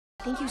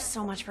Thank you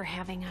so much for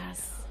having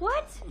us.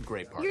 What?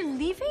 Great party. You're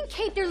leaving?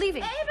 Kate, they're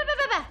leaving. Hey,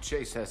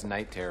 Chase has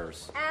night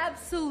terrors.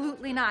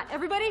 Absolutely not.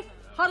 Everybody,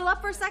 huddle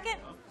up for a second.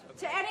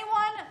 To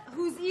anyone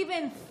who's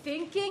even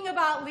thinking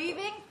about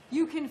leaving,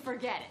 you can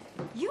forget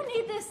it. You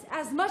need this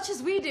as much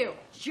as we do.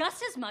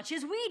 Just as much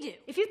as we do.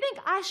 If you think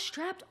I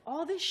strapped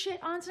all this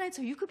shit on tonight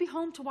so you could be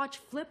home to watch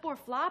Flip or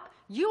Flop,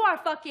 you are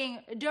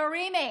fucking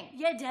dreaming.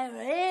 You're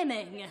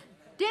dreaming.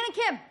 Dan and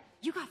Kim,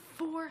 you got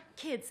 4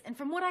 kids, and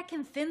from what I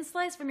can thin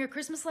slice from your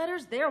Christmas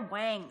letters, they're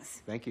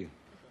wangs. Thank you.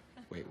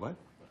 Wait, what?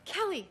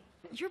 Kelly,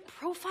 your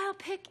profile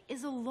pic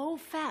is a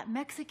low-fat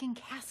Mexican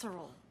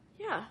casserole.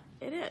 Yeah,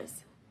 it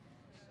is.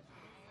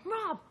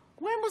 Rob,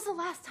 when was the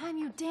last time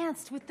you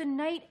danced with the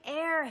night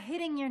air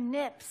hitting your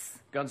nips?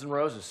 Guns N'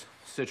 Roses,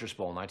 Citrus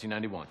Bowl,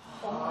 1991.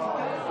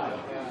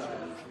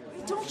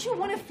 Don't you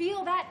want to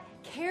feel that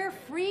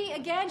carefree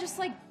again, just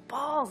like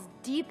balls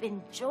deep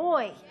in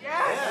joy?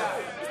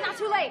 Yes! It's not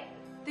too late.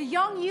 The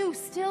young you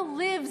still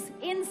lives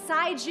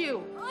inside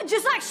you.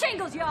 Just like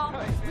shingles, y'all.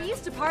 We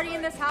used to party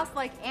in this house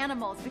like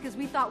animals because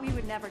we thought we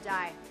would never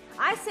die.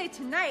 I say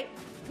tonight,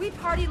 we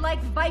party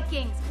like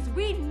Vikings because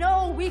we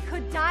know we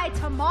could die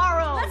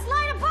tomorrow. Let's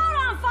light a boat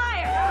on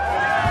fire.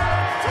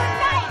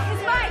 Tonight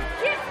is my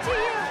gift to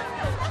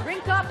you.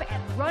 Drink up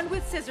and run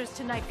with scissors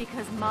tonight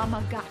because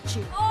Mama got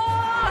you.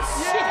 Oh,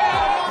 shit.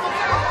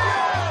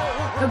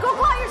 Now go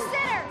call your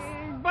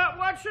sinners. But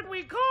what should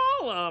we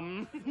call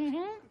them?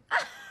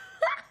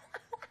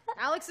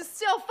 Alex is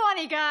still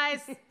funny,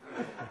 guys.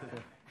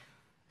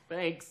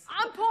 Thanks.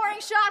 I'm pouring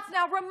shots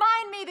now.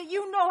 Remind me that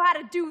you know how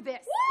to do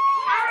this.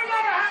 I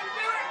remember how to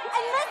do it.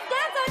 And let's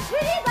dance on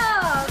Titty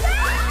Balls.